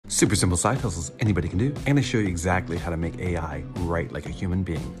Super simple side hustles anybody can do. I'm going to show you exactly how to make AI write like a human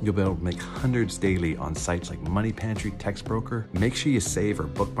being. You'll be able to make hundreds daily on sites like Money Pantry, Text Broker. Make sure you save or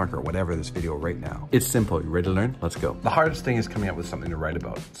bookmark or whatever this video right now. It's simple. You ready to learn? Let's go. The hardest thing is coming up with something to write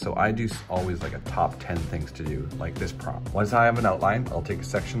about. So I do always like a top 10 things to do, like this prompt. Once I have an outline, I'll take a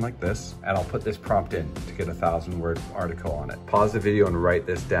section like this and I'll put this prompt in to get a 1,000-word article on it. Pause the video and write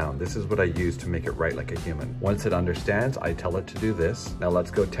this down. This is what I use to make it write like a human. Once it understands, I tell it to do this. Now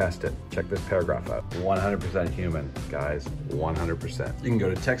let's go test it. Check this paragraph out. 100% human, guys, 100%. You can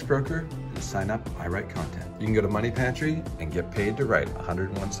go to Text Broker and sign up. I write content. You can go to Money Pantry and get paid to write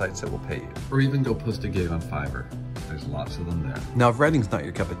 101 sites that will pay you. Or even go post a gig on Fiverr. There's lots of them there. Now, if writing's not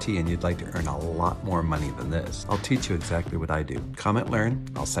your cup of tea and you'd like to earn a lot more money than this, I'll teach you exactly what I do. Comment, learn,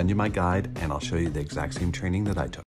 I'll send you my guide, and I'll show you the exact same training that I took.